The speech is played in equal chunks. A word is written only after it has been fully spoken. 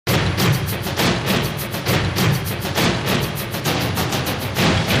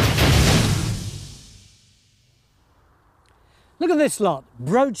Look at this lot.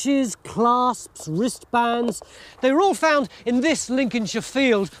 Brooches, clasps, wristbands. They were all found in this Lincolnshire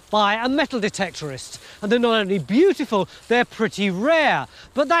field by a metal detectorist. And they're not only beautiful, they're pretty rare.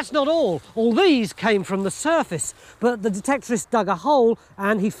 But that's not all. All these came from the surface. But the detectorist dug a hole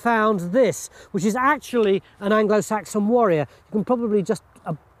and he found this, which is actually an Anglo-Saxon warrior. You can probably just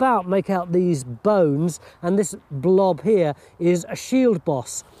about make out these bones, and this blob here is a shield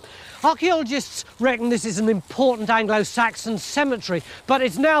boss. Archaeologists reckon this is an important Anglo-Saxon cemetery, but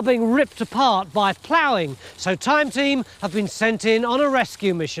it's now being ripped apart by ploughing. So Time Team have been sent in on a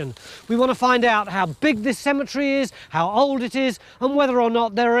rescue mission. We want to find out how big this cemetery is, how old it is, and whether or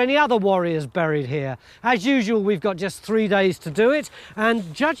not there are any other warriors buried here. As usual, we've got just 3 days to do it,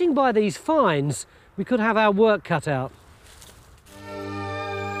 and judging by these finds, we could have our work cut out.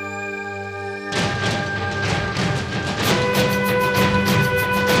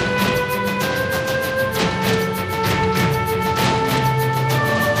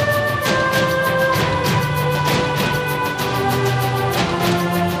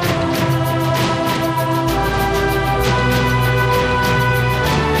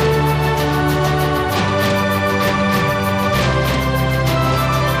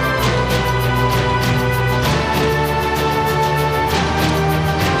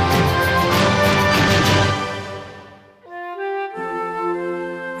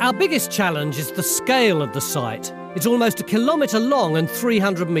 Our biggest challenge is the scale of the site. It's almost 1 kilometre long and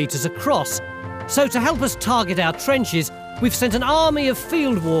 300 metres across. So to help us target our trenches, we've sent an army of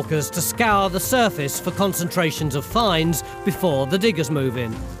field walkers to scour the surface for concentrations of finds before the diggers move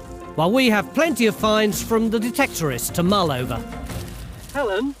in. While we have plenty of finds from the detectorists to mull over.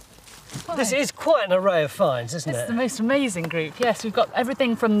 Helen, hi. This is quite an array of finds, isn't it? It's the most amazing group. Yes, we've got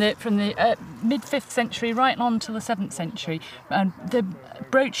everything from the mid-5th century right on to the 7th century. The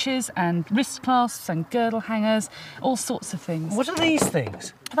brooches and wrist clasps and girdle hangers, all sorts of things. What are these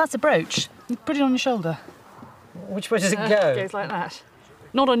things? That's a brooch. You put it on your shoulder. Which way does it go? It goes like that.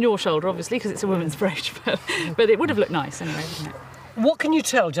 Not on your shoulder, obviously, because it's a woman's brooch, but it would have looked nice anyway, wouldn't it? What can you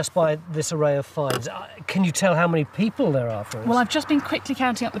tell just by this array of finds? Can you tell how many people there are, for instance? Well, I've just been quickly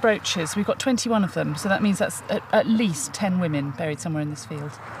counting up the brooches. We've got 21 of them, so that means that's at least 10 women buried somewhere in this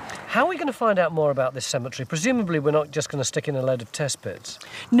field. How are we going to find out more about this cemetery? Presumably we're not just going to stick in a load of test pits.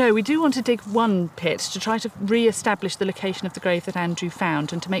 No, we do want to dig one pit to try to re-establish the location of the grave that Andrew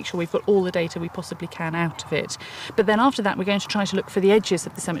found and to make sure we've got all the data we possibly can out of it. But then after that, we're going to try to look for the edges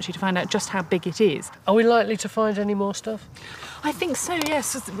of the cemetery to find out just how big it is. Are we likely to find any more stuff? I think so,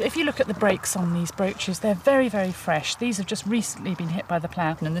 yes. If you look at the breaks on these brooches, they're very, very fresh. These have just recently been hit by the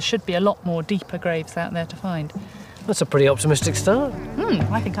plough, and there should be a lot more deeper graves out there to find. That's a pretty optimistic start.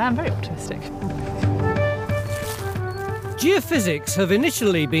 I think I am very optimistic. Geophysics have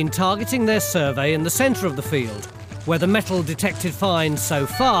initially been targeting their survey in the centre of the field, where the metal detected finds so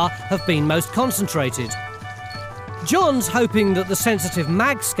far have been most concentrated. John's hoping that the sensitive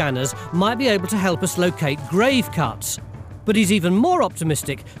mag scanners might be able to help us locate grave cuts. But he's even more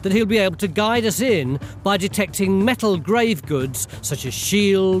optimistic that he'll be able to guide us in by detecting metal grave goods such as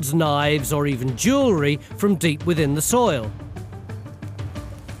shields, knives or even jewellery from deep within the soil.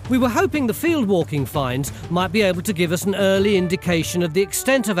 We were hoping the field walking finds might be able to give us an early indication of the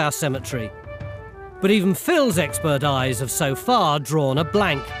extent of our cemetery. But even Phil's expert eyes have so far drawn a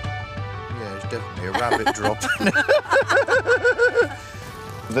blank. Yeah, it's definitely a rabbit drop.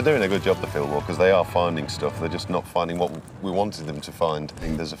 They're doing a good job, the field walkers. They are finding stuff. They're just not finding what we wanted them to find. I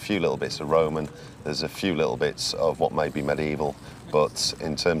think there's a few little bits of Roman, there's a few little bits of what may be medieval, but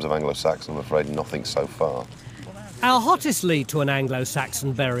in terms of Anglo-Saxon, I'm afraid nothing so far. Our hottest lead to an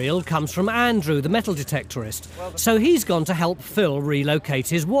Anglo-Saxon burial comes from Andrew, the metal detectorist. So he's gone to help Phil relocate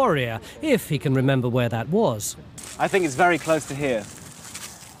his warrior, if he can remember where that was. I think it's very close to here.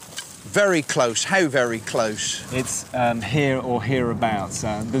 Very close. How very close? It's here or hereabouts.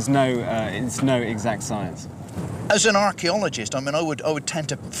 It's no exact science. As an archaeologist, I mean, I would tend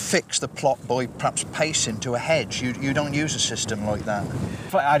to fix the plot by perhaps pacing to a hedge. You don't use a system like that.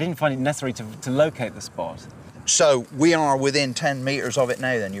 I didn't find it necessary to locate the spot. So we are within 10 metres of it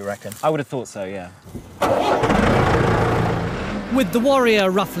now, then, you reckon? I would have thought so, yeah. With the warrior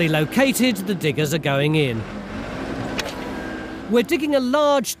roughly located, the diggers are going in. We're digging a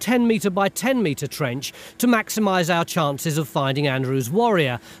large 10-metre by 10-metre trench to maximise our chances of finding Andrew's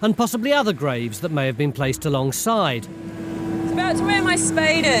warrior and possibly other graves that may have been placed alongside. It's about to where my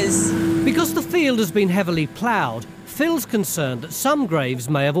spade is. Because the field has been heavily ploughed, Phil's concerned that some graves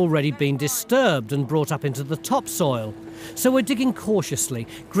may have already been disturbed and brought up into the topsoil. So we're digging cautiously,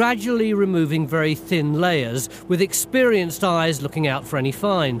 gradually removing very thin layers, with experienced eyes looking out for any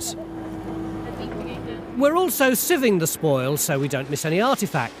finds. We're also sieving the spoil so we don't miss any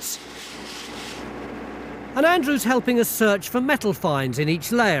artefacts. And Andrew's helping us search for metal finds in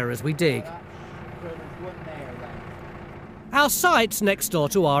each layer as we dig. Our site's next door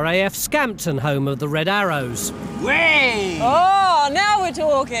to RAF Scampton, home of the Red Arrows. Way! Oh, now we're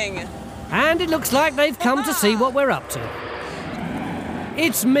talking. And it looks like they've come to see what we're up to.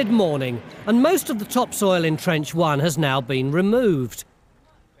 It's mid-morning, and most of the topsoil in Trench 1 has now been removed.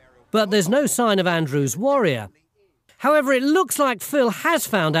 But there's no sign of Andrew's warrior. However, it looks like Phil has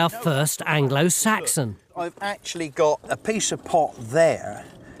found our first Anglo-Saxon. I've actually got a piece of pot there,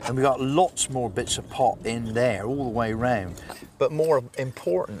 and we've got lots more bits of pot in there all the way round. But more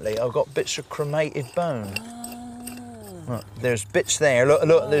importantly, I've got bits of cremated bone. Look, there's bits there.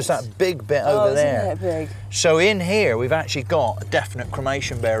 Look, there's that big bit over there. Isn't it big? So in here, we've actually got a definite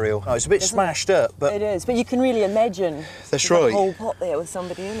cremation burial. Oh, it's a bit smashed up, but... It is, but you can really imagine That's that right. whole pot there with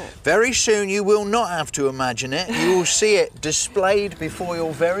somebody in it. Very soon you will not have to imagine it. You will see it displayed before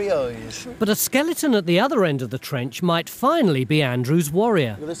your very eyes. But a skeleton at the other end of the trench might finally be Andrew's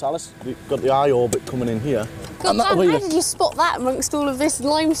warrior. Look at this, Alice. You've got the eye orbit coming in here. God, Dan, how did you spot that amongst all of this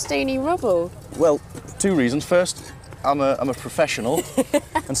limestoney rubble? Well, two reasons. First, I'm a professional,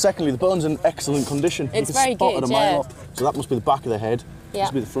 and secondly, the bone's in excellent condition. It's you can very spot good, it a mile yeah. up. So that must be the back of the head. Yeah.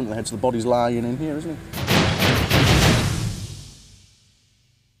 Must be the front of the head. So the body's lying in here, isn't it?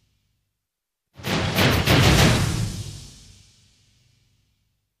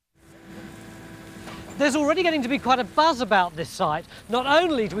 There's already getting to be quite a buzz about this site. Not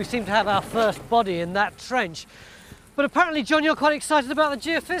only do we seem to have our first body in that trench, but apparently, John, you're quite excited about the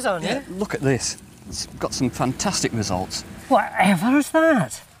geophys, aren't you? Look at this. It's got some fantastic results. Whatever is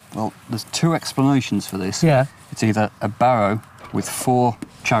that? Well, there's two explanations for this. Yeah. It's either a barrow with 4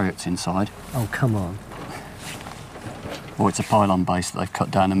 chariots inside, Oh, come on. or it's a pylon base that they've cut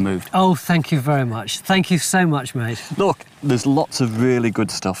down and moved. Oh, thank you very much. Thank you so much, mate. Look, there's lots of really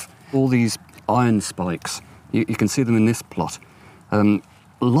good stuff. All these iron spikes, you can see them in this plot.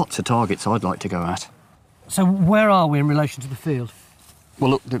 Lots of targets I'd like to go at. So where are we in relation to the field?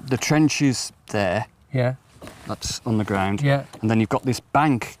 Well, look, the trench is there. Yeah. That's on the ground. Yeah. And then you've got this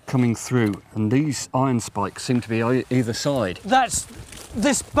bank coming through, and these iron spikes seem to be either side. That's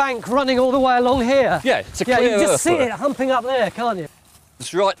this bank running all the way along here. Yeah, it's a Yeah, you clear can just earth see work. it humping up there, can't you?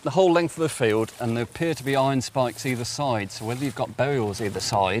 It's right the whole length of the field, and there appear to be iron spikes either side. So whether you've got burials either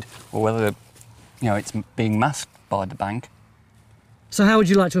side, or whether, it's being masked by the bank. So how would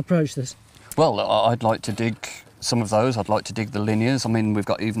you like to approach this? Well, I'd like to dig some of those. I'd like to dig the linears. I mean, we've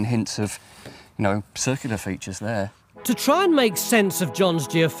got even hints of, circular features there. To try and make sense of John's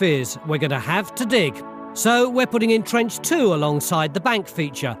geophys, we're going to have to dig. So we're putting in Trench 2 alongside the bank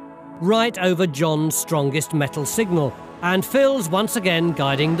feature, right over John's strongest metal signal. And Phil's once again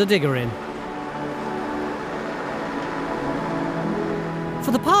guiding the digger in. For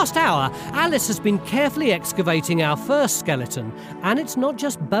the past hour, Alice has been carefully excavating our first skeleton, and it's not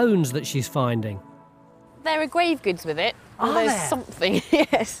just bones that she's finding. There are grave goods with it. Are There's there? something,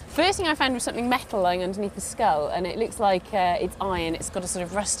 yes. First thing I found was something metal lying underneath the skull, and it looks like it's iron. It's got a sort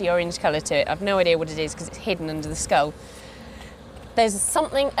of rusty orange colour to it. I've no idea what it is because it's hidden under the skull. There's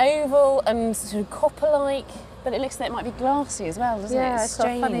something oval and sort of copper-like, but it looks like it might be glassy as well, doesn't it? Yeah, it's got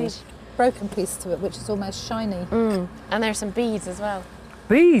a funny strange. broken piece to it, which is almost shiny. And there are some beads as well.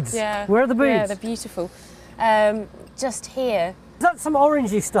 Beads? Yeah. Where are the beads? Yeah, they're beautiful. Just here. Is that some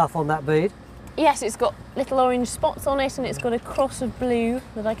orangey stuff on that bead? Yes, it's got little orange spots on it, and it's got a cross of blue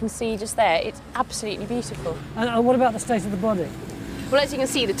that I can see just there. It's absolutely beautiful. And what about the state of the body? Well, as you can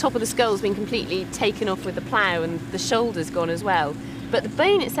see, the top of the skull's been completely taken off with the plough, and the shoulder's gone as well. But the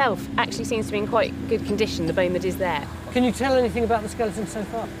bone itself actually seems to be in quite good condition, the bone that is there. Can you tell anything about the skeleton so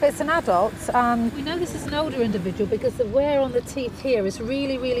far? It's an adult, and we know this is an older individual because the wear on the teeth here is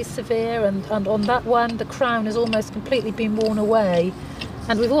really, really severe, and on that one, the crown has almost completely been worn away.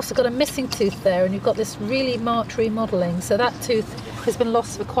 And we've also got a missing tooth there, and you've got this really marked remodelling, so that tooth has been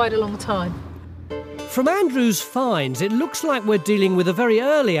lost for quite a long time. From Andrew's finds, it looks like we're dealing with a very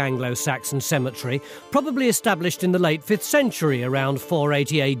early Anglo-Saxon cemetery, probably established in the late 5th century, around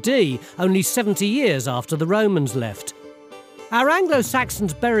 480 AD, only 70 years after the Romans left. Our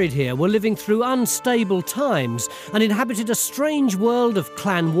Anglo-Saxons buried here were living through unstable times and inhabited a strange world of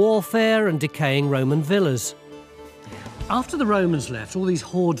clan warfare and decaying Roman villas. After the Romans left, all these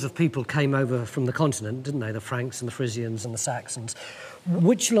hordes of people came over from the continent, didn't they? The Franks and the Frisians and the Saxons.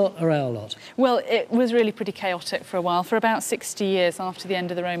 Which lot are our lot? Well, it was really pretty chaotic for a while. For about 60 years after the end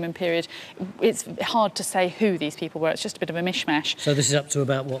of the Roman period, it's hard to say who these people were. It's just a bit of a mishmash. So this is up to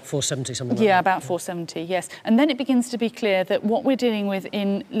about, what, 470, something like that? Yeah, about 470, yes. And then it begins to be clear that what we're dealing with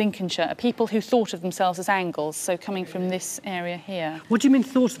in Lincolnshire are people who thought of themselves as Angles, so coming from this area here. What do you mean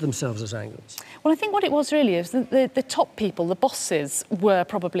thought of themselves as Angles? Well, I think what it was really is that the top people, the bosses, were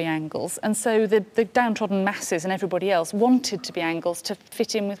probably Angles, and so the downtrodden masses and everybody else wanted to be Angles to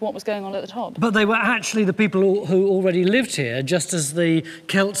fit in with what was going on at the top. But they were actually the people who already lived here, just as the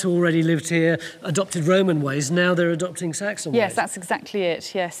Celts who already lived here adopted Roman ways, now they're adopting Saxon ways. Yes, that's exactly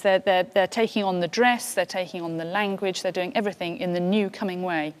it, yes. They're taking on the dress, they're taking on the language, they're doing everything in the new coming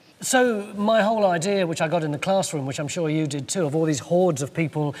way. So my whole idea, which I got in the classroom, which I'm sure you did too, of all these hordes of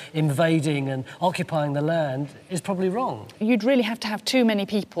people invading and occupying the land, is probably wrong. You'd really have to have too many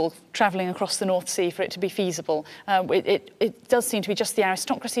people travelling across the North Sea for it to be feasible. It does seem to be just the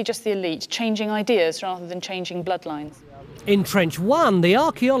aristocracy, just the elite, changing ideas rather than changing bloodlines. In Trench 1, the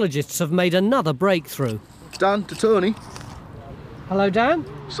archaeologists have made another breakthrough. Dan, to Tony. Hello, Dan.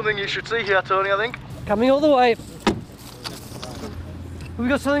 Something you should see here, Tony, I think. Coming all the way. Have we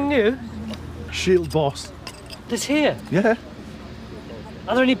got something new? Shield boss. This here? Yeah.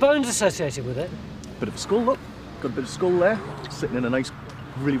 Are there any bones associated with it? Bit of a skull, look. Got a bit of skull there. Sitting in a nice,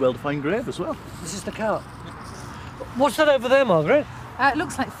 really well-defined grave as well. This is the cart. What's that over there, Margaret? It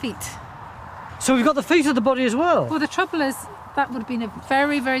looks like feet. So we've got the feet of the body as well? Well, the trouble is, that would have been a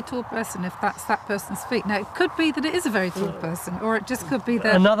very, very tall person if that's that person's feet. Now, it could be that it is a very tall person, or it just could be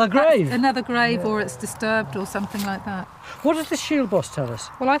that... Another grave? Another grave, or it's disturbed, or something like that. What does the shield boss tell us?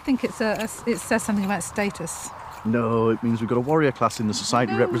 Well, I think it says something about status. No, it means we've got a warrior class in the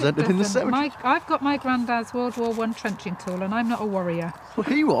society No, represented in the cemetery. I've got my granddad's World War I trenching tool, and I'm not a warrior. Well,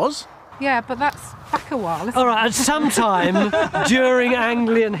 he was. Yeah, but that's back a while, isn't All right, at some time during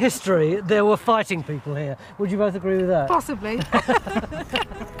Anglian history, there were fighting people here. Would you both agree with that? Possibly.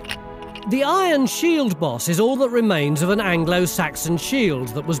 The iron shield boss is all that remains of an Anglo-Saxon shield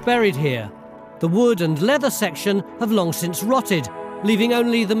that was buried here. The wood and leather section have long since rotted, leaving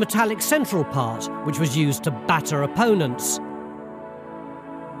only the metallic central part, which was used to batter opponents.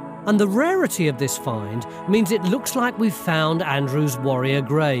 And the rarity of this find means it looks like we've found Andrew's warrior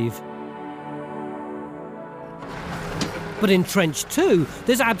grave. But in Trench 2,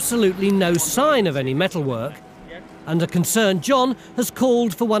 there's absolutely no sign of any metalwork. Under concern, John has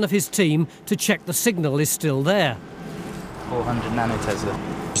called for one of his team to check the signal is still there. 400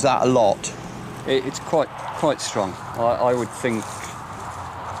 nanotesla. Is that a lot? It's quite strong. I would think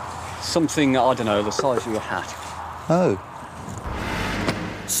something, I don't know, the size of your hat. Oh.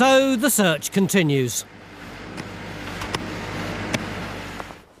 So the search continues.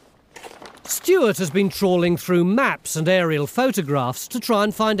 Stuart has been trawling through maps and aerial photographs to try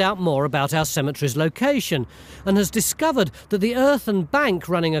and find out more about our cemetery's location, and has discovered that the earthen bank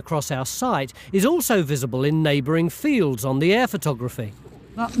running across our site is also visible in neighbouring fields on the air photography.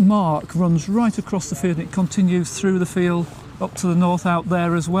 That mark runs right across the field and it continues through the field up to the north out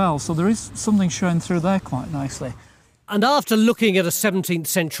there as well, so there is something showing through there quite nicely. And after looking at a 17th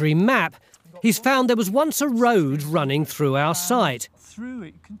century map, he's found there was once a road running through our site.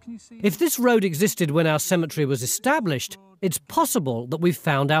 If this road existed when our cemetery was established, it's possible that we've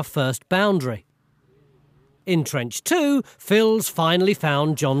found our first boundary. In Trench 2, Phil's finally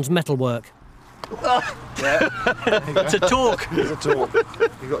found John's metalwork. It's a talk. It's a talk.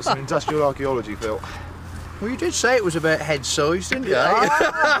 You've got some industrial archaeology, Phil. Well, you did say it was about head size, didn't you?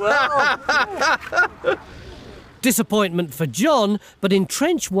 Disappointment for John, but in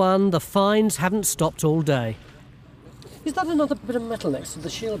Trench 1, the finds haven't stopped all day. Is that another bit of metal next to the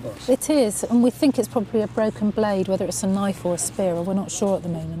shield boss? It is, and we think it's probably a broken blade, whether it's a knife or a spear, or we're not sure at the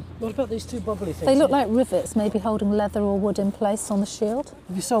moment. What about these two bubbly things? They look like rivets, maybe holding leather or wood in place on the shield.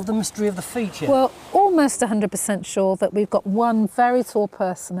 Have you solved the mystery of the feet yet? Well, almost 100% sure that we've got one very tall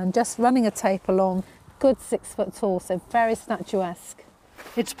person and just running a tape along, good 6 foot tall, so very statuesque.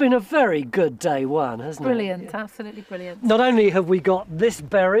 It's been a very good day one, hasn't it? Brilliant, absolutely brilliant. Not only have we got this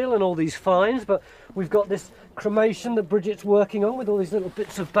burial and all these finds, but we've got this cremation that Bridget's working on with all these little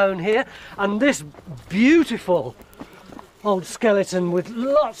bits of bone here, and this beautiful old skeleton with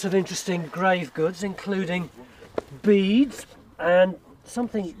lots of interesting grave goods, including beads and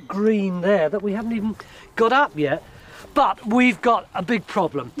something green there that we haven't even got up yet. But we've got a big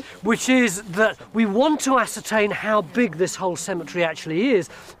problem, which is that we want to ascertain how big this whole cemetery actually is,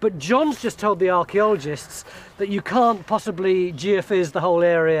 but John's just told the archaeologists that you can't possibly geophys the whole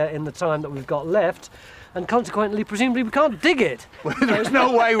area in the time that we've got left, and consequently, presumably, we can't dig it. There's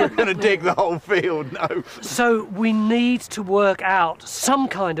no way we're going to dig the whole field, no. So we need to work out some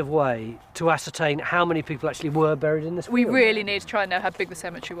kind of way to ascertain how many people actually were buried in this field. We really need to try and know how big the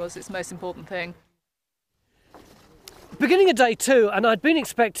cemetery was. It's the most important thing. Beginning of day 2, and I'd been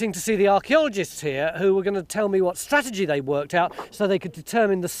expecting to see the archaeologists here who were going to tell me what strategy they worked out so they could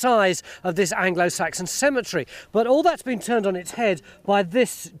determine the size of this Anglo-Saxon cemetery. But all that's been turned on its head by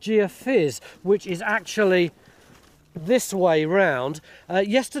this geophys, which is actually this way round.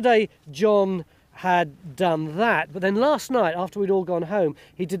 Yesterday, John had done that, but then last night, after we'd all gone home,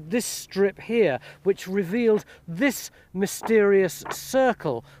 he did this strip here, which revealed this mysterious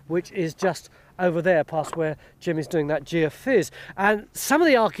circle, which is just over there past where Jim is doing that geophys. And some of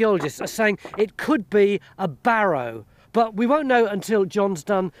the archaeologists are saying it could be a barrow, but we won't know until John's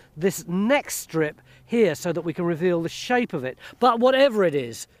done this next strip here so that we can reveal the shape of it. But whatever it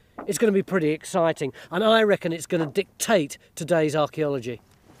is, it's going to be pretty exciting, and I reckon it's going to dictate today's archaeology.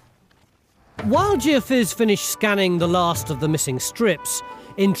 While geophys finish scanning the last of the missing strips,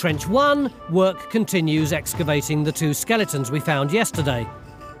 in Trench 1, work continues excavating the 2 skeletons we found yesterday.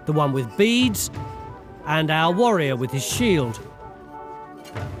 The one with beads, and our warrior with his shield.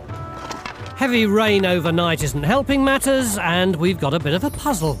 Heavy rain overnight isn't helping matters, and we've got a bit of a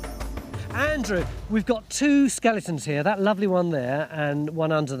puzzle. Andrew, we've got 2 skeletons here, that lovely one there and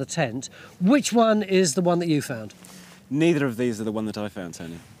one under the tent. Which one is the one that you found? Neither of these are the one that I found,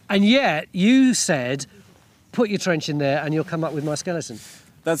 Tony. And yet, you said, put your trench in there and you'll come up with my skeleton.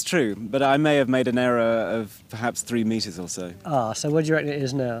 That's true, but I may have made an error of perhaps 3 metres or so. Ah, so where do you reckon it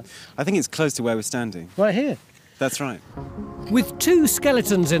is now? I think it's close to where we're standing. Right here? That's right. With 2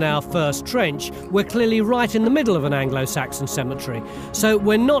 skeletons in our first trench, we're clearly right in the middle of an Anglo-Saxon cemetery, so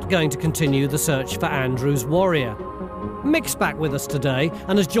we're not going to continue the search for Andrew's warrior. Mick's back with us today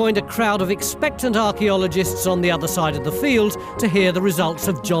and has joined a crowd of expectant archaeologists on the other side of the field to hear the results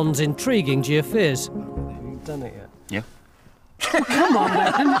of John's intriguing geophys. Have you done it yet? Yeah. Come on,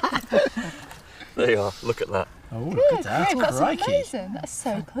 then. There you are, look at that. Oh, look at that. That's amazing. That's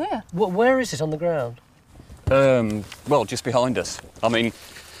so clear. Where is it on the ground? Well, just behind us. I mean,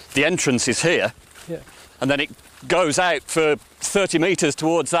 the entrance is here, and then it goes out for 30 metres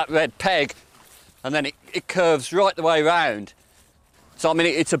towards that red peg, and then it curves right the way round. So, I mean,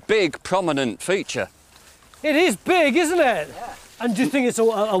 it's a big, prominent feature. It is big, isn't it? Yeah. And do you think it's a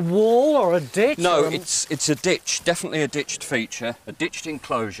wall or a ditch? No, it's a ditch, definitely a ditched feature, a ditched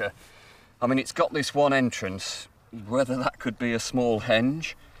enclosure. I mean, it's got this one entrance, whether that could be a small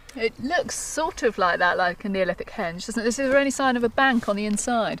henge. It looks sort of like that, like a Neolithic henge, doesn't it? Is there any sign of a bank on the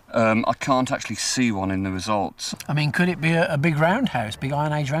inside? I can't actually see one in the results. I mean, could it be a big roundhouse, big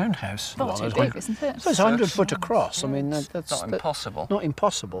Iron Age roundhouse? Not too big, isn't it? So it's 100 foot across. I mean, that's not impossible. Not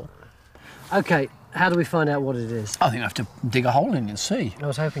impossible. OK, how do we find out what it is? I think we have to dig a hole in and see. I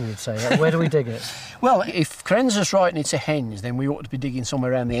was hoping you'd say that. Where do we dig it? Well, if Krenser's right and it's a henge, then we ought to be digging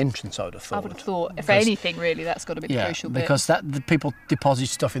somewhere around the entrance, I would have thought. I would have thought, if anything, really, that's got to be the crucial bit. Because the people deposit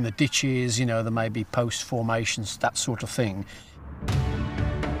stuff in the ditches, you know, there may be post formations, that sort of thing.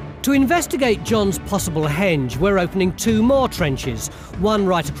 To investigate John's possible henge, we're opening 2 more trenches, one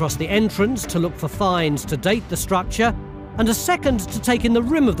right across the entrance to look for finds to date the structure, and a second to take in the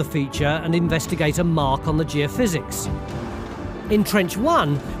rim of the feature and investigate a mark on the geophysics. In Trench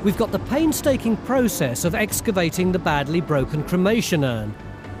 1, we've got the painstaking process of excavating the badly broken cremation urn,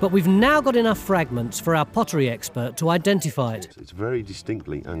 but we've now got enough fragments for our pottery expert to identify it. It's very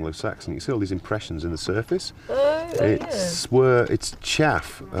distinctly Anglo-Saxon. You can see all these impressions in the surface. Oh, it's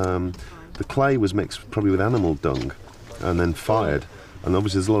chaff. The clay was mixed probably with animal dung and then fired. And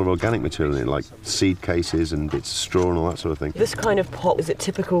obviously there's a lot of organic material in it, like seed cases and bits of straw and all that sort of thing. This kind of pot, is it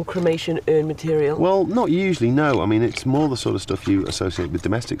typical cremation urn material? Well, not usually, no. I mean, it's more the sort of stuff you associate with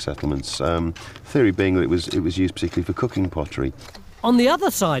domestic settlements. Theory being that it was used particularly for cooking pottery. On the other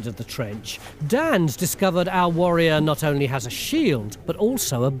side of the trench, Dan's discovered our warrior not only has a shield, but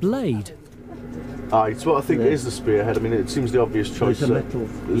also a blade. It's what I think it is, the spearhead. I mean, it seems the obvious choice. There's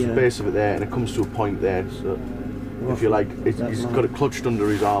the base of it there, and it comes to a point there. So, if you like, he's got it clutched under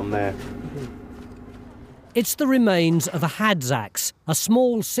his arm there. It's the remains of a had's axe, a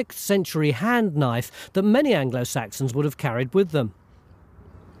small 6th century hand knife that many Anglo-Saxons would have carried with them.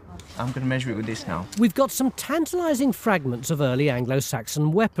 I'm going to measure it with this now. We've got some tantalising fragments of early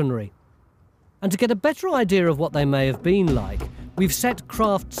Anglo-Saxon weaponry. And to get a better idea of what they may have been like, we've set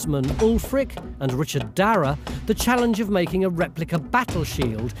craftsmen Ulfric and Richard Darragh the challenge of making a replica battle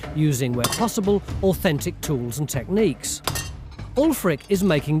shield using, where possible, authentic tools and techniques. Ulfric is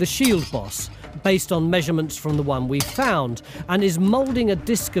making the shield boss, based on measurements from the one we found, and is moulding a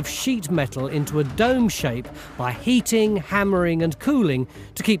disc of sheet metal into a dome shape by heating, hammering and cooling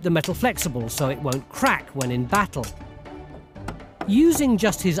to keep the metal flexible so it won't crack when in battle. Using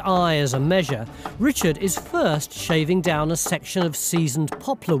just his eye as a measure, Richard is first shaving down a section of seasoned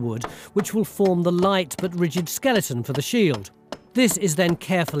poplar wood, which will form the light but rigid skeleton for the shield. This is then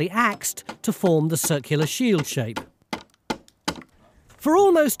carefully axed to form the circular shield shape. For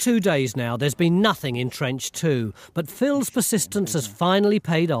almost 2 days now, there's been nothing in Trench 2, but Phil's persistence has finally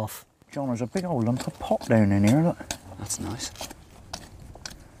paid off. John, there's a big old lump of pot down in here, look. That's nice.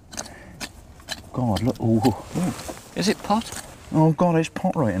 God, look, oh, look. Is it pot? Oh God, it's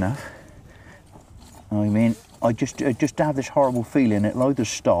pot right enough. I mean, I just have this horrible feeling it'll either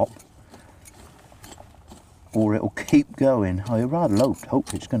stop or it'll keep going. I rather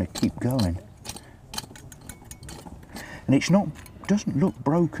hope it's going to keep going. And it's not, doesn't look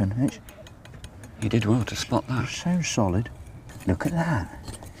broken. It's, you did well to spot that. It sounds solid. Look at that.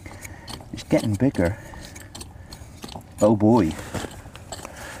 It's getting bigger. Oh boy.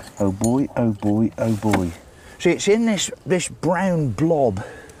 Oh boy, oh boy, oh boy. See, it's in this brown blob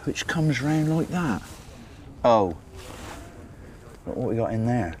which comes round like that. Oh. Look what we got in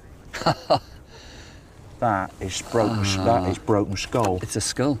there. That is broken skull. It's a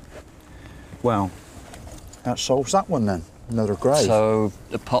skull. Well, that solves that one then. Another grave. So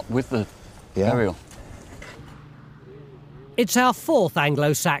the pot with the burial. It's our 4th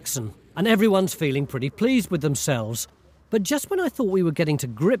Anglo-Saxon, and everyone's feeling pretty pleased with themselves. But just when I thought we were getting to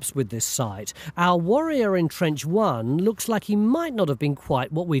grips with this site, our warrior in Trench 1 looks like he might not have been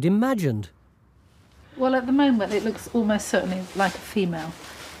quite what we'd imagined. Well, at the moment, it looks almost certainly like a female.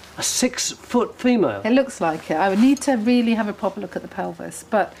 A 6-foot female? It looks like it. I would need to really have a proper look at the pelvis,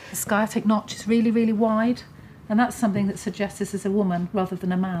 but the sciatic notch is really, really wide, and that's something that suggests this is a woman rather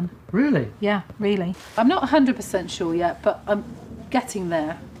than a man. Really? Yeah, really. I'm not 100% sure yet, but I'm getting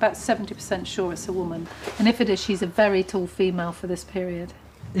there. About 70% sure it's a woman. And if it is, she's a very tall female for this period.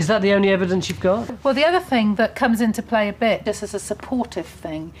 Is that the only evidence you've got? Well, the other thing that comes into play a bit, just as a supportive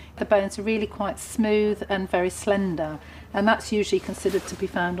thing, the bones are really quite smooth and very slender, and that's usually considered to be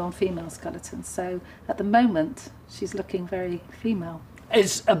found on female skeletons. So at the moment, she's looking very female.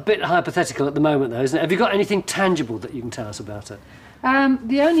 It's a bit hypothetical at the moment, though, isn't it? Have you got anything tangible that you can tell us about it?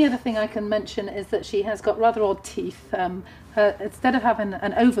 The only other thing I can mention is that she has got rather odd teeth. Instead of having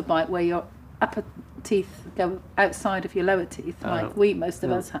an overbite where your upper teeth go outside of your lower teeth, like most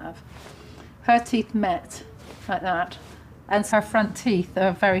of us have, her teeth met like that, and her front teeth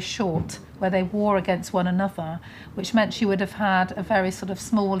are very short, where they wore against one another, which meant she would have had a very sort of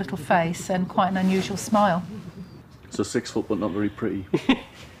small little face and quite an unusual smile. So 6 foot, but not very pretty.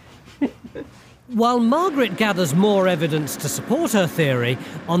 While Margaret gathers more evidence to support her theory,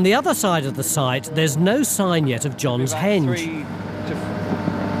 on the other side of the site, there's no sign yet of John's henge. 3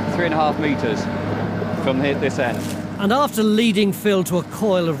 to 3.5 metres from this end. And after leading Phil to a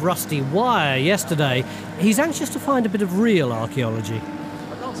coil of rusty wire yesterday, he's anxious to find a bit of real archaeology.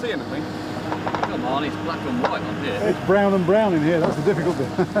 I can't see anything. Come on, it's black and white on here. It's brown and brown in here, that's the difficult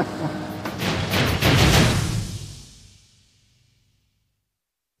bit.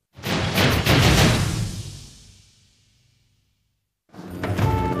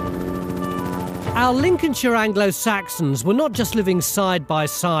 Our Lincolnshire Anglo-Saxons were not just living side by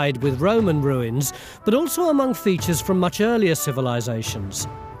side with Roman ruins, but also among features from much earlier civilisations.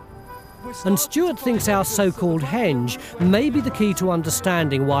 And Stuart thinks our so-called henge may be the key to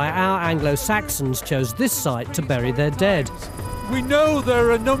understanding why our Anglo-Saxons chose this site to bury their dead. We know there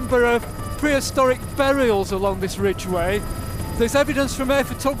are a number of prehistoric burials along this ridgeway. There's evidence from air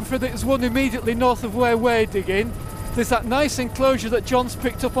photography that there's one immediately north of where we're digging. There's that nice enclosure that John's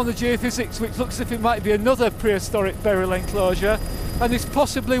picked up on the geophysics, which looks as if it might be another prehistoric burial enclosure, and there's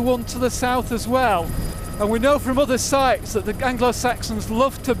possibly one to the south as well. And we know from other sites that the Anglo-Saxons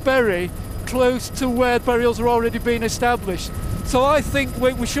love to bury close to where burials are already being established. So I think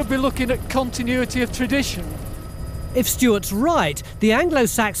we should be looking at continuity of tradition. If Stuart's right, the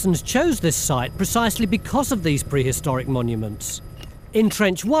Anglo-Saxons chose this site precisely because of these prehistoric monuments. In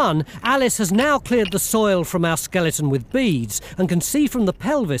Trench 1, Alice has now cleared the soil from our skeleton with beads and can see from the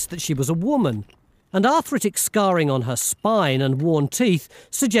pelvis that she was a woman. And arthritic scarring on her spine and worn teeth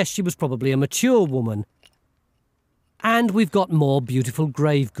suggests she was probably a mature woman. And we've got more beautiful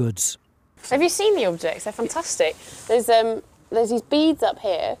grave goods. Have you seen the objects? They're fantastic. There's these beads up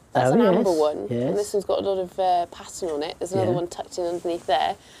here. That's an amber one. Yes. And this one's got a lot of pattern on it. There's another one tucked in underneath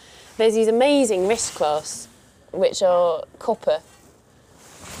there. There's these amazing wrist clasps, which are copper.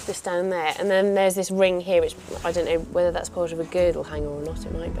 This down there, and then there's this ring here, which I don't know whether that's part of a girdle hanger or not.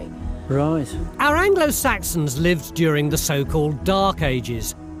 It might be. Right. Our Anglo-Saxons lived during the so-called Dark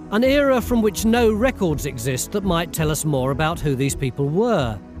Ages, an era from which no records exist that might tell us more about who these people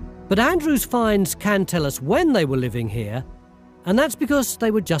were. But Andrew's finds can tell us when they were living here, and that's because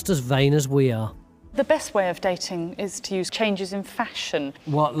they were just as vain as we are. The best way of dating is to use changes in fashion.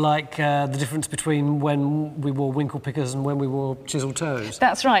 What, like the difference between when we wore winkle pickers and when we wore chisel toes?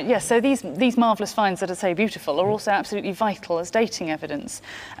 That's right, yes. So these marvellous finds that are so beautiful are also absolutely vital as dating evidence.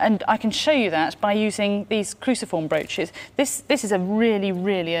 And I can show you that by using these cruciform brooches. This is a really,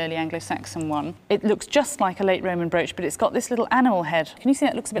 really early Anglo-Saxon one. It looks just like a late Roman brooch, but it's got this little animal head. Can you see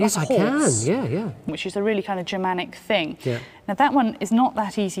that? It looks a bit like a horse. Yes, I can, yeah. Which is a really kind of Germanic thing. Yeah. Now, that one is not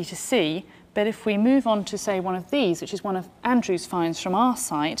that easy to see, but if we move on to, say, one of these, which is one of Andrew's finds from our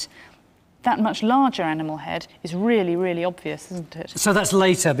site, that much larger animal head is really, really obvious, isn't it? So that's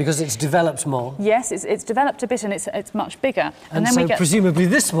later because it's developed more? Yes, it's developed a bit and it's much bigger. And then so we get... presumably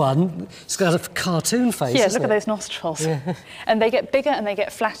this one, it's got a cartoon face, yeah, look at those nostrils. Yeah. And they get bigger and they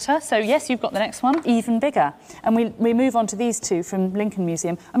get flatter. So yes, you've got the next one, even bigger. And we move on to these two from Lincoln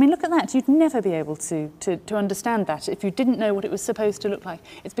Museum. I mean, look at that. You'd never be able to understand that if you didn't know what it was supposed to look like.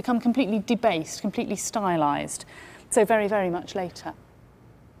 It's become completely debased, completely stylised. So very, very much later.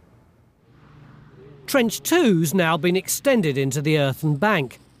 Trench 2's now been extended into the earthen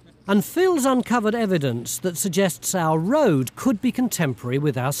bank, and Phil's uncovered evidence that suggests our road could be contemporary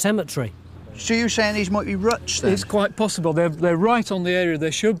with our cemetery. So you're saying these might be ruts then? It's quite possible. They're right on the area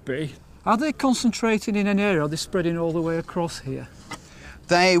they should be. Are they concentrating in an area, or are they spreading all the way across here?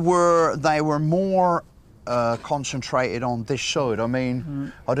 They were more concentrated on this side. I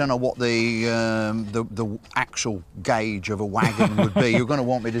mean, I don't know what the actual gauge of a wagon would be. You're going to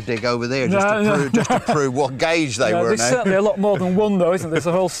want me to dig over there just to prove what gauge they were. There's certainly a lot more than one, though, isn't there? There's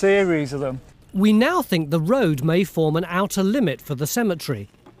a whole series of them. We now think the road may form an outer limit for the cemetery.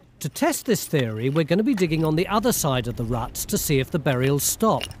 To test this theory, we're going to be digging on the other side of the ruts to see if the burials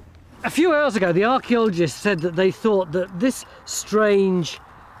stop. A few hours ago, the archaeologists said that they thought that this strange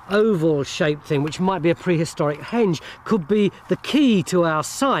oval-shaped thing, which might be a prehistoric henge, could be the key to our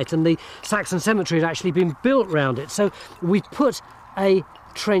site, and the Saxon cemetery had actually been built round it. So we put a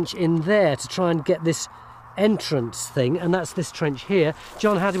trench in there to try and get this entrance thing, and that's this trench here.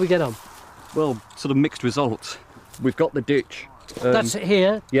 John, how did we get on? Well, sort of mixed results. We've got the ditch. That's it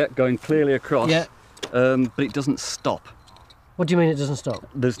here? Yeah, going clearly across. Yeah. But it doesn't stop. What do you mean it doesn't stop?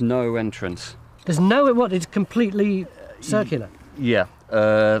 There's no entrance. There's no... what? It's completely circular? Yeah.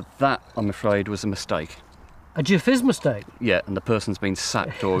 That, I'm afraid, was a mistake. A geophys mistake? Yeah, and the person's been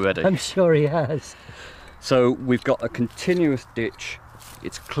sacked already. I'm sure he has. So we've got a continuous ditch.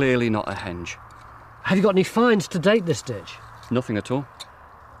 It's clearly not a henge. Have you got any finds to date this ditch? Nothing at all.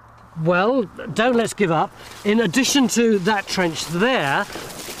 Well, let's give up. In addition to that trench there,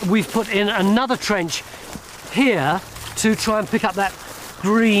 we've put in another trench here to try and pick up that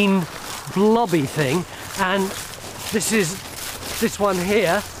green blobby thing, and this is this one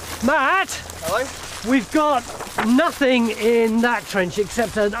here. Matt! Hello? We've got nothing in that trench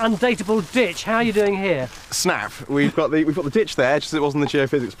except an undatable ditch. How are you doing here? Snap. We've got the ditch there, just as it was in the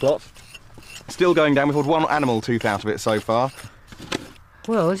geophysics plot. Still going down. We've had one animal tooth out of it so far.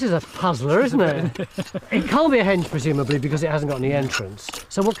 Well, this is a puzzler, isn't it? It can't be a henge, presumably, because it hasn't got any entrance.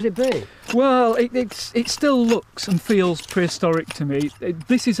 So what could it be? Well, it still looks and feels prehistoric to me.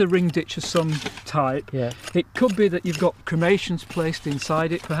 This is a ring ditch of some type. Yeah. It could be that you've got cremations placed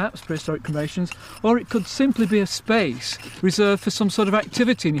inside it, perhaps, prehistoric cremations, or it could simply be a space reserved for some sort of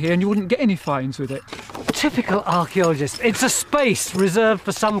activity in here, and you wouldn't get any finds with it. Typical archaeologist. It's a space reserved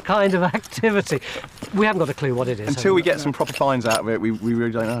for some kind of activity. We haven't got a clue what it is. Until we get some proper finds out of it, we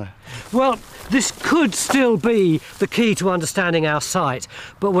really don't know. Well, this could still be the key to understanding our site,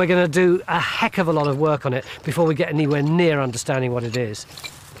 but we're going to do a heck of a lot of work on it before we get anywhere near understanding what it is.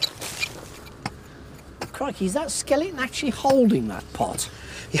 Crikey, is that skeleton actually holding that pot?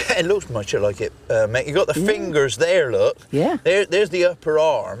 Yeah, it looks much like it, mate. You've got the fingers there, look. Yeah. There's the upper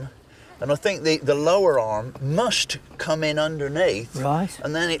arm. And I think the lower arm must come in underneath. Right.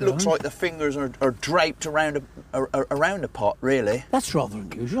 And then it looks like the fingers are draped around a pot, really. That's rather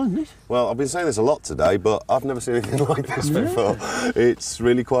unusual, isn't it? Well, I've been saying this a lot today, but I've never seen anything like this before. It's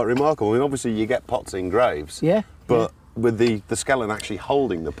really quite remarkable. I mean, obviously you get pots in graves. Yeah. But with the skeleton actually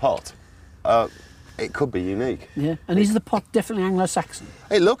holding the pot, it could be unique. Yeah. And is the pot definitely Anglo-Saxon?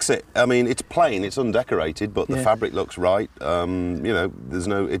 It looks it. I mean, it's plain, it's undecorated, but the fabric looks right. You know,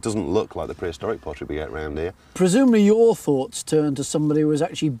 it doesn't look like the prehistoric pottery we get around here. Presumably your thoughts turn to somebody who was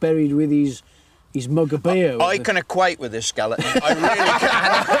actually buried with his mug of beer. I can equate with this skeleton. I really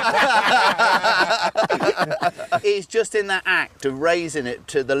can. He's just in that act of raising it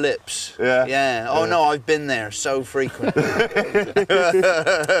to the lips. Yeah. Yeah. Oh no, I've been there so frequently.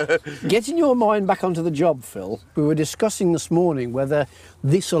 Getting your mind back onto the job, Phil, we were discussing this morning whether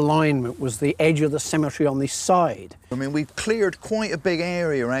this alignment was the edge of the cemetery on this side. I mean, we've cleared quite a big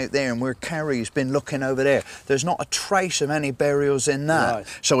area out there, and where Kerry's been looking over there, there's not a trace of any burials in that. Right.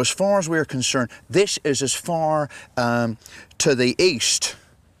 So as far as we're concerned, this is as far to the east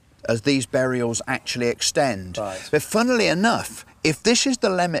as these burials actually extend. Right. But funnily enough, if this is the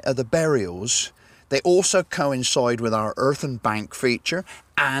limit of the burials, they also coincide with our earthen bank feature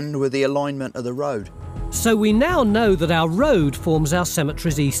and with the alignment of the road. So we now know that our road forms our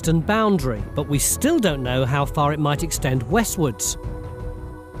cemetery's eastern boundary, but we still don't know how far it might extend westwards.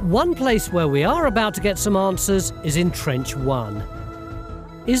 One place where we are about to get some answers is in Trench 1.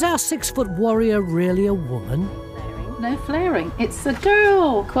 Is our 6-foot warrior really a woman? No flaring. It's a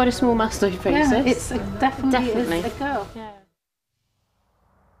girl. Quite a small mastiff face. Yeah, it's definitely is a girl. Yeah.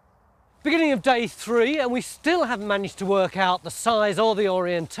 Beginning of day 3, and we still haven't managed to work out the size or the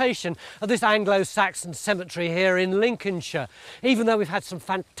orientation of this Anglo-Saxon cemetery here in Lincolnshire, even though we've had some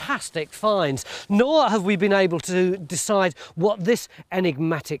fantastic finds. Nor have we been able to decide what this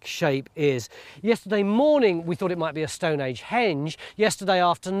enigmatic shape is. Yesterday morning we thought it might be a Stone Age henge. Yesterday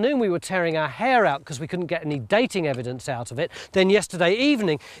afternoon we were tearing our hair out because we couldn't get any dating evidence out of it. Then yesterday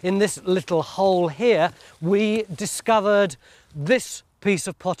evening, in this little hole here, we discovered this piece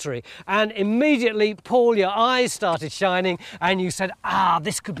of pottery, and immediately, Paul, your eyes started shining and you said,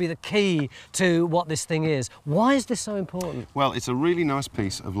 this could be the key to what this thing is. Why is this so important? Well, it's a really nice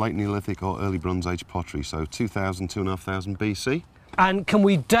piece of late Neolithic or early Bronze Age pottery, so 2,000, 2,500 BC. And can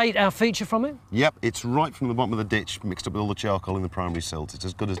we date our feature from it? Yep, it's right from the bottom of the ditch, mixed up with all the charcoal in the primary silt. It's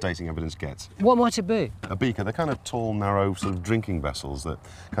as good as dating evidence gets. What might it be? A beaker. They're kind of tall, narrow sort of drinking vessels that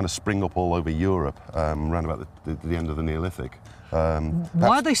kind of spring up all over Europe around about the end of the Neolithic.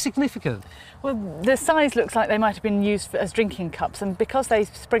 Why are they significant? Well, the size looks like they might have been used as drinking cups, and because they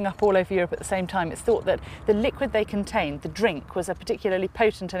spring up all over Europe at the same time, it's thought that the liquid they contained, the drink, was a particularly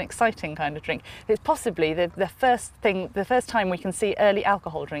potent and exciting kind of drink. It's possibly the first time we can see early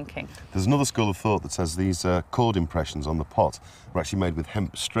alcohol drinking. There's another school of thought that says these cord impressions on the pot were actually made with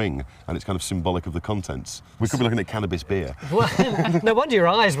hemp string, and it's kind of symbolic of the contents. We could be looking at cannabis beer. Well, no wonder your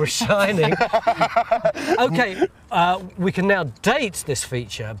eyes were shining. OK, we can now date this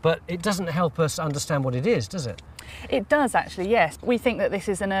feature, but it doesn't help us understand what it is, does it? It does actually, yes. We think that this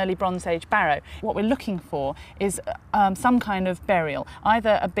is an early Bronze Age barrow. What we're looking for is some kind of burial,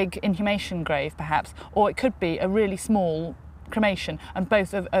 either a big inhumation grave perhaps, or it could be a really small cremation, and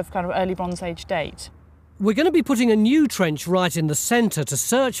both of kind of early Bronze Age date. We're going to be putting a new trench right in the centre to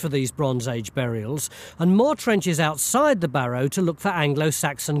search for these Bronze Age burials, and more trenches outside the barrow to look for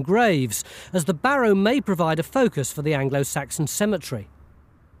Anglo-Saxon graves, as the barrow may provide a focus for the Anglo-Saxon cemetery.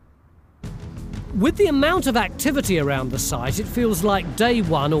 With the amount of activity around the site, it feels like day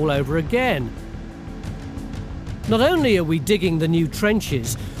 1 all over again. Not only are we digging the new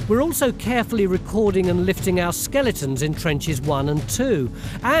trenches, we're also carefully recording and lifting our skeletons in trenches 1 and 2,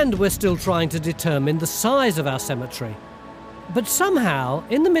 and we're still trying to determine the size of our cemetery. But somehow,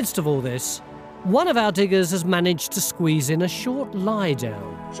 in the midst of all this, one of our diggers has managed to squeeze in a short lie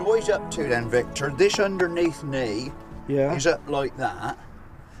down. So what he's up to then, Victor, this underneath knee is up like that,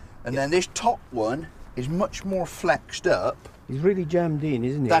 and then this top one is much more flexed up. He's really jammed in,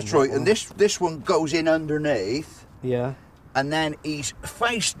 isn't he? That's right, and this one goes in underneath. Yeah. And then he's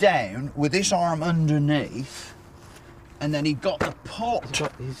face down with this arm underneath, and then he got the pot,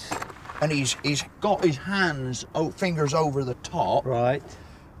 and he's got his fingers over the top. Right.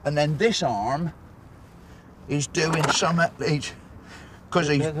 And then this arm is doing because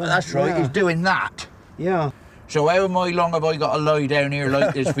that's right, he's doing that. Yeah. So how long have I got to lie down here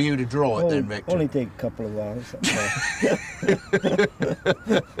like this for you to draw it then, Victor? Only take a couple of hours.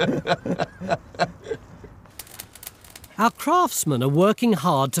 Our craftsmen are working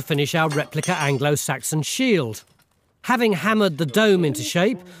hard to finish our replica Anglo-Saxon shield. Having hammered the dome into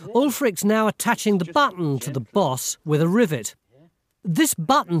shape, Ulfric's now attaching the button to the boss with a rivet. This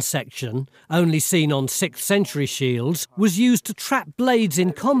button section, only seen on 6th century shields, was used to trap blades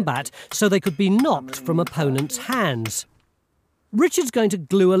in combat so they could be knocked from opponents' hands. Richard's going to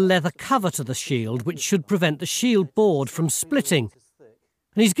glue a leather cover to the shield, which should prevent the shield board from splitting.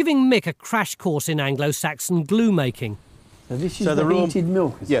 And he's giving Mick a crash course in Anglo-Saxon glue making. So this is the heated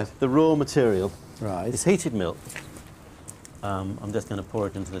milk? Yes, the raw material. Right. It's heated milk. I'm just going to pour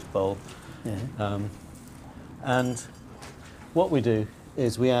it into this bowl. Yeah. And what we do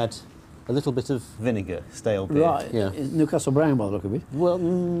is we add a little bit of vinegar, stale beer. Right. Yeah. It's Newcastle brown by the look of it. Well,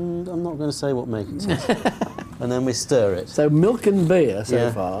 I'm not going to say what makes it. And then we stir it. So milk and beer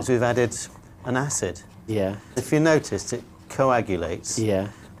so far. So we've added an acid. Yeah. If you noticed, it coagulates. Yeah.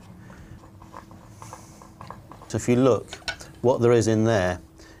 So if you look, what there is in there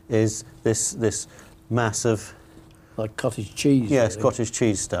is this mass of... Like cottage cheese. Yes, really. cottage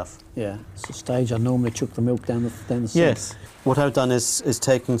cheese stuff. Yeah. It's the stage I normally chuck the milk down the sink. Yes. What I've done is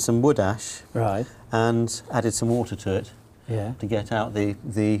taken some wood ash. Right. And added some water to it. Yeah. To get out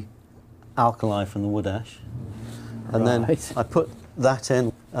the alkali from the wood ash. And then I put that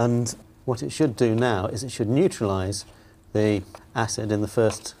in, and what it should do now is it should neutralise the acid in the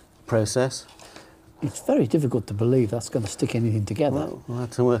first process. It's very difficult to believe that's going to stick anything together. Well, we'll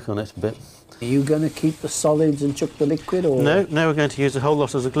have to work on it a bit. Are you going to keep the solids and chuck the liquid, or...? No, we're going to use a whole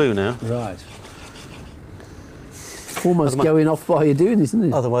lot as a glue now. Right. Almost going off while you're doing this, isn't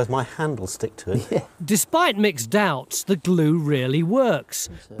it? Otherwise my hand will stick to it. Yeah. Despite Mick's doubts, the glue really works.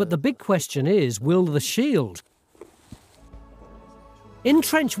 But the big question is, will the shield? In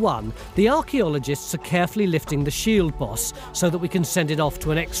Trench 1, the archaeologists are carefully lifting the shield boss so that we can send it off to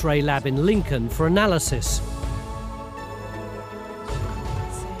an X-ray lab in Lincoln for analysis.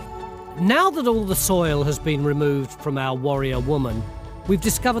 Now that all the soil has been removed from our warrior woman, we've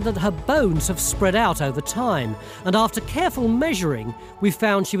discovered that her bones have spread out over time, and after careful measuring, we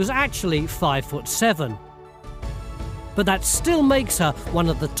found she was actually 5'7". But that still makes her one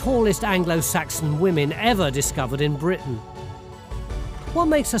of the tallest Anglo-Saxon women ever discovered in Britain. What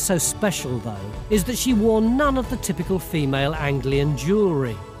makes her so special, though, is that she wore none of the typical female Anglian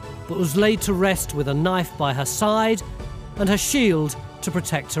jewellery, but was laid to rest with a knife by her side and her shield to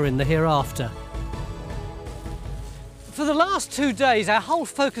protect her in the hereafter. For the last 2 days, our whole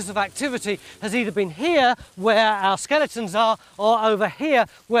focus of activity has either been here, where our skeletons are, or over here,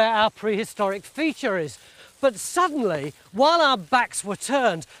 where our prehistoric feature is. But suddenly, while our backs were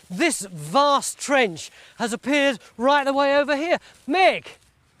turned, this vast trench has appeared right the way over here. Mick,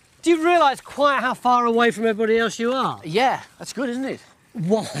 do you realise quite how far away from everybody else you are? Yeah, that's good, isn't it?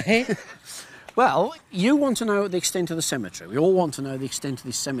 Why? Well, you want to know the extent of the cemetery. We all want to know the extent of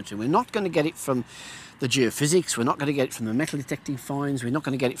this cemetery. We're not going to get it from the geophysics, we're not going to get it from the metal detecting finds, we're not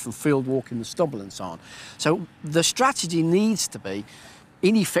going to get it from field walking the stubble and so on. So the strategy needs to be,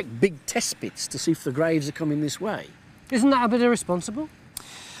 in effect, big test pits to see if the graves are coming this way. Isn't that a bit irresponsible?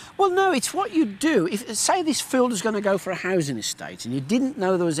 Well, no, it's what you do. If, say, this field is going to go for a housing estate and you didn't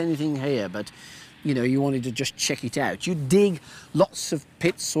know there was anything here, but, you know, you wanted to just check it out, you dig lots of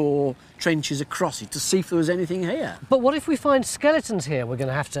pits or trenches across it to see if there was anything here. But what if we find skeletons here? We're going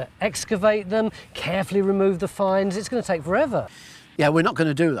to have to excavate them, carefully remove the finds. It's going to take forever. Yeah, we're not going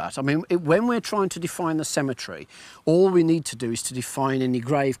to do that. I mean, when we're trying to define the cemetery, all we need to do is to define any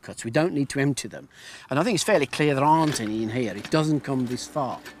grave cuts. We don't need to empty them. And I think it's fairly clear there aren't any in here. It doesn't come this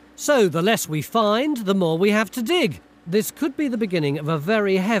far. So the less we find, the more we have to dig. This could be the beginning of a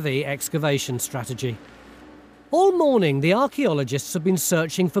very heavy excavation strategy. All morning, the archaeologists have been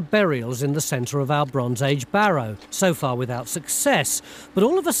searching for burials in the centre of our Bronze Age barrow, so far without success. But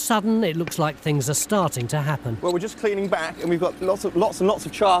all of a sudden, it looks like things are starting to happen. Well, we're just cleaning back, and we've got lots and lots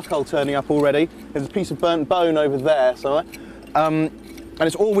of charcoal turning up already. There's a piece of burnt bone over there, and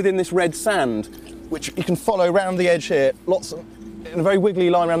it's all within this red sand, which you can follow around the edge here. In a very wiggly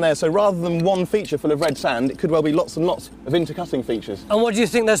line around there, so rather than one feature full of red sand, it could well be lots and lots of intercutting features. And what do you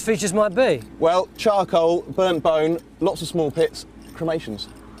think those features might be? Well, charcoal, burnt bone, lots of small pits, cremations.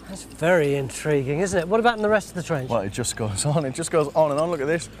 That's very intriguing, isn't it? What about in the rest of the trench? Well, it just goes on and on. Look at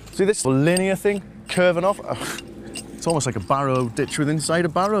this. See this linear thing curving off? It's almost like a barrow ditch within inside a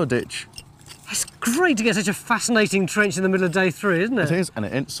barrow ditch. It's great to get such a fascinating trench in the middle of day 3, isn't it? It is, and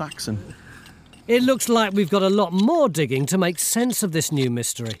it ain't Saxon. It looks like we've got a lot more digging to make sense of this new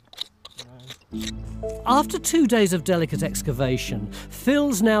mystery. After 2 days of delicate excavation,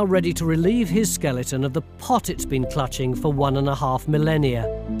 Phil's now ready to relieve his skeleton of the pot it's been clutching for 1.5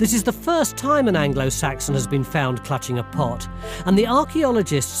 millennia. This is the first time an Anglo-Saxon has been found clutching a pot, and the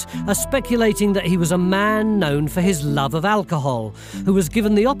archaeologists are speculating that he was a man known for his love of alcohol, who was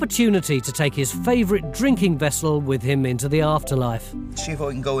given the opportunity to take his favourite drinking vessel with him into the afterlife. See if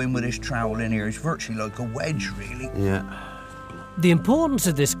I can go in with this trowel in here. It's virtually like a wedge, really. Yeah. The importance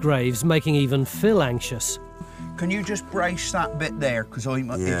of this grave's making even Phil anxious. Can you just brace that bit there? Because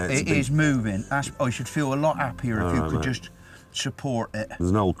it is moving. I should feel a lot happier if you could just support it.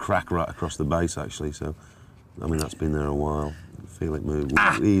 There's an old crack right across the base, actually, so, I mean, that's been there a while. Feel it move.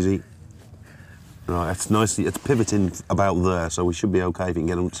 Easy. Right, it's nicely, it's pivoting about there, so we should be OK if you can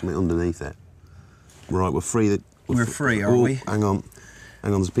get something underneath it. Right, we're free. We're free, are we? Hang on.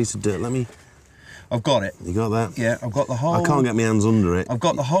 Hang on, there's a piece of dirt. Let me... I've got it. You got that? Yeah, I've got the whole... I can't get my hands under it. I've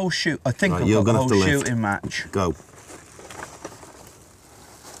got the whole shoot. I think Right, I've you're got the gonna whole have to lift. shooting match. Go.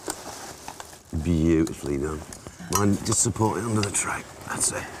 Beautifully done. Mind just support it under the tray.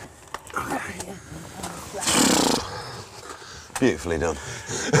 That's it. Okay. Beautifully done.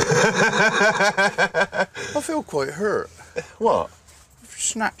 I feel quite hurt. What? I've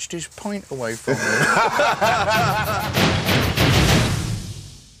snatched his point away from me.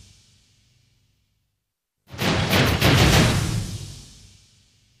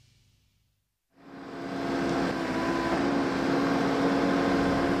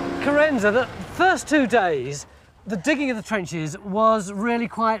 Carenza, the first 2 days, the digging of the trenches was really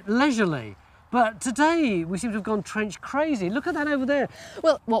quite leisurely. But today, we seem to have gone trench crazy. Look at that over there.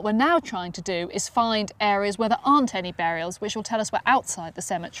 Well, what we're now trying to do is find areas where there aren't any burials, which will tell us we're outside the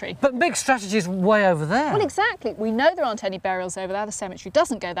cemetery. But big strategy's way over there. Well, exactly. We know there aren't any burials over there. The cemetery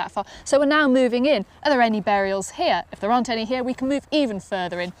doesn't go that far. So we're now moving in. Are there any burials here? If there aren't any here, we can move even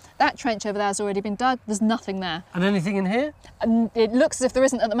further in. That trench over there has already been dug. There's nothing there. And anything in here? It looks as if there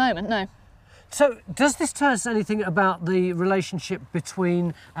isn't at the moment, no. So, does this tell us anything about the relationship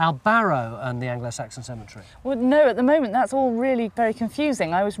between our barrow and the Anglo-Saxon cemetery? Well, no, at the moment that's all really very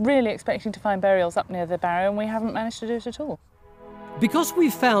confusing. I was really expecting to find burials up near the barrow and we haven't managed to do it at all. Because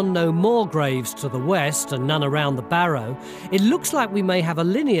we've found no more graves to the west and none around the barrow, it looks like we may have a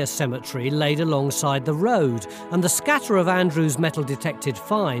linear cemetery laid alongside the road, and the scatter of Andrew's metal-detected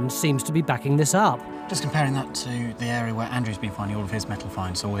finds seems to be backing this up. Just comparing that to the area where Andrew's been finding all of his metal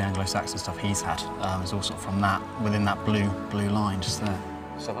finds, so all the Anglo-Saxon stuff he's had, is all sort of from that, within that blue line just there.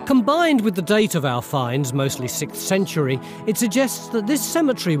 Combined with the date of our finds, mostly 6th century, it suggests that this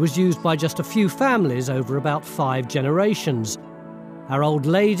cemetery was used by just a few families over about 5 generations. Our old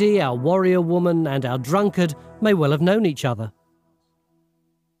lady, our warrior woman and our drunkard may well have known each other.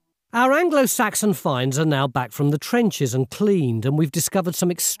 Our Anglo-Saxon finds are now back from the trenches and cleaned, and we've discovered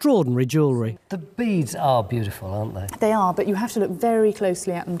some extraordinary jewellery. The beads are beautiful, aren't they? They are, but you have to look very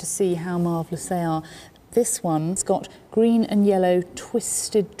closely at them to see how marvellous they are. This one's got green and yellow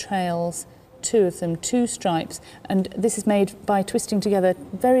twisted trails, 2 of them, 2 stripes, and this is made by twisting together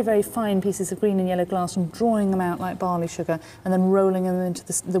very, very fine pieces of green and yellow glass and drawing them out like barley sugar and then rolling them into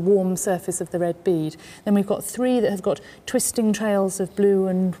the warm surface of the red bead. Then we've got 3 that have got twisting trails of blue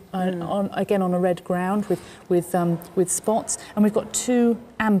and again on a red ground with spots, and we've got 2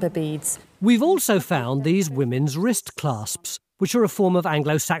 amber beads. We've also found these women's wrist clasps, which are a form of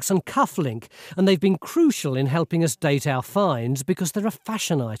Anglo-Saxon cufflink, and they've been crucial in helping us date our finds because they're a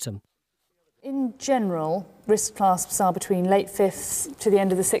fashion item. In general, wrist clasps are between late 5th to the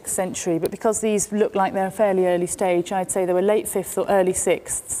end of the 6th century, but because these look like they're a fairly early stage, I'd say they were late 5th or early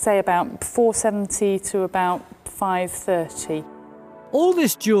 6th, say about 470 to about 530. All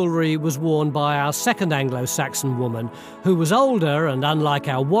this jewellery was worn by our second Anglo-Saxon woman, who was older and, unlike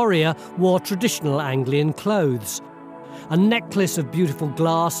our warrior, wore traditional Anglian clothes. A necklace of beautiful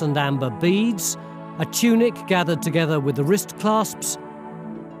glass and amber beads, a tunic gathered together with the wrist clasps,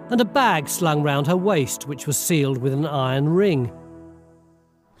 and a bag slung round her waist which was sealed with an iron ring.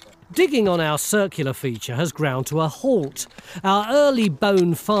 Digging on our circular feature has ground to a halt. Our early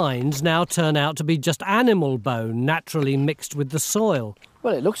bone finds now turn out to be just animal bone naturally mixed with the soil.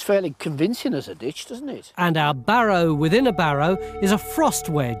 Well, it looks fairly convincing as a ditch, doesn't it? And our barrow within a barrow is a frost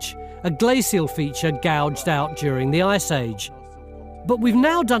wedge, a glacial feature gouged out during the Ice Age. But we've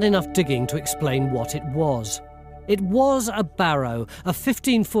now done enough digging to explain what it was. It was a barrow, a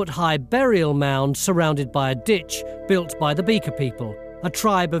 15-foot-high burial mound surrounded by a ditch built by the Beaker people, a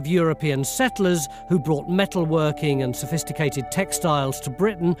tribe of European settlers who brought metalworking and sophisticated textiles to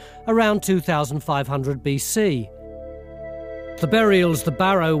Britain around 2500 BC. The burials the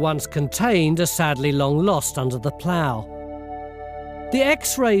barrow once contained are sadly long lost under the plough. The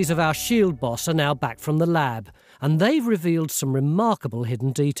X-rays of our shield boss are now back from the lab, and they've revealed some remarkable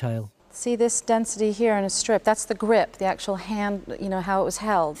hidden detail. See this density here in a strip? That's the grip, the actual hand, you know, how it was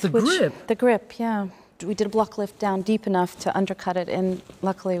held. The grip? The grip, yeah. We did a block lift down deep enough to undercut it, and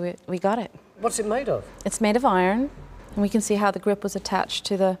luckily we got it. What's it made of? It's made of iron, and we can see how the grip was attached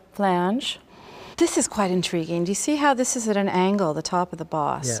to the flange. This is quite intriguing. Do you see how this is at an angle, the top of the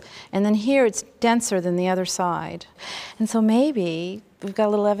boss? Yeah. And then here it's denser than the other side. And so maybe we've got a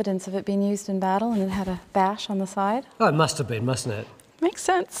little evidence of it being used in battle, and it had a bash on the side. Oh, it must have been, mustn't it? Makes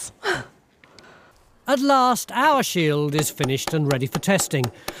sense. At last, our shield is finished and ready for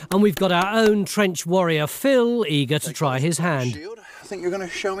testing, and we've got our own trench warrior, Phil, eager to try his hand. I think you're going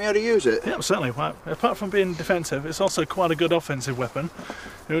to show me how to use it. Yeah, certainly. Apart from being defensive, it's also quite a good offensive weapon.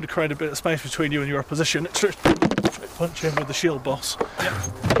 It would create a bit of space between you and your opposition. punch in with the shield boss. Yep.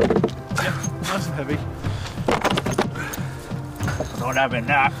 Yep. Nice and heavy. Not having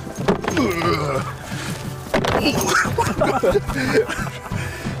that.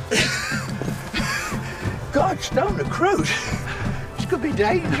 God, stone the cruise. This could be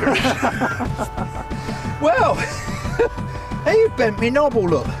dangerous. Well, hey, you bent me knobble,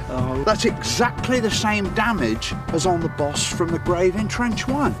 look. Oh. That's exactly the same damage as on the boss from the grave in Trench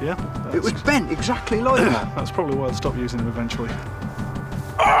 1. Yeah. It was bent exactly like that. That's probably why I stopped using them eventually.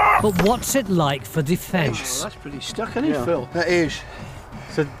 But what's it like for defence? Oh, that's pretty stuck, isn't it, Phil? That is.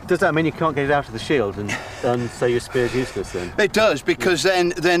 So does that mean you can't get it out of the shield and so your spear's useless then? It does, because then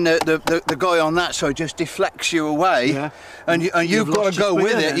the guy on that side just deflects you away, and you've got to go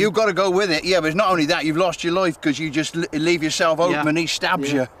with it. You've got to go with it. Yeah, but it's not only that, you've lost your life because you just leave yourself open and he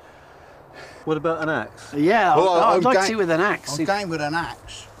stabs you. What about an axe? Yeah, I'd like to see with an axe. I'm going with an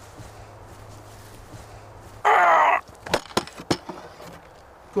axe.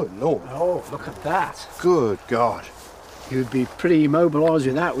 Good Lord. Oh, look at that. Good God. You'd be pretty immobilised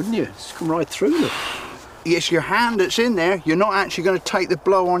with that, wouldn't you? Just come right through them. It's your hand that's in there. You're not actually going to take the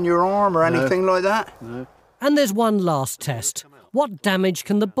blow on your arm or anything like that. No. And there's one last test. What damage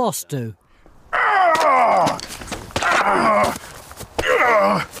can the boss do? Oh.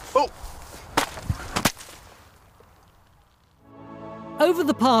 Over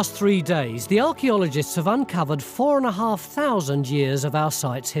the past 3 days, the archaeologists have uncovered 4,500 years of our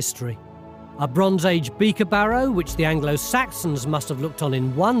site's history. A Bronze Age beaker barrow, which the Anglo-Saxons must have looked on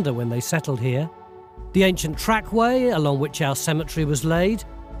in wonder when they settled here, the ancient trackway along which our cemetery was laid,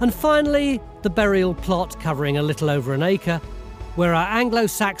 and finally, the burial plot covering a little over an acre, where our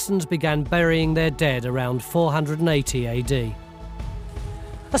Anglo-Saxons began burying their dead around 480 AD.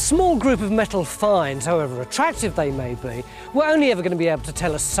 A small group of metal finds, however attractive they may be, were only ever going to be able to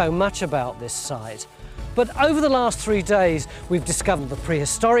tell us so much about this site. But over the last 3 days, we've discovered the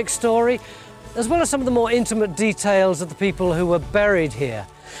prehistoric story, as well as some of the more intimate details of the people who were buried here.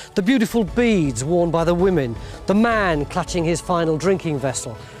 The beautiful beads worn by the women, the man clutching his final drinking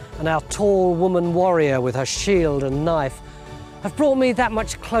vessel, and our tall woman warrior with her shield and knife have brought me that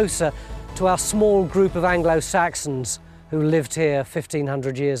much closer to our small group of Anglo-Saxons who lived here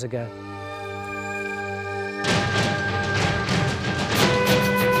 1,500 years ago.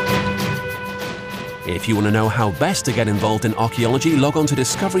 If you want to know how best to get involved in archaeology, log on to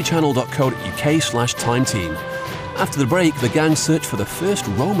discoverychannel.co.uk/time team. After the break, the gang search for the first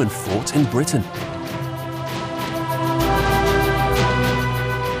Roman fort in Britain.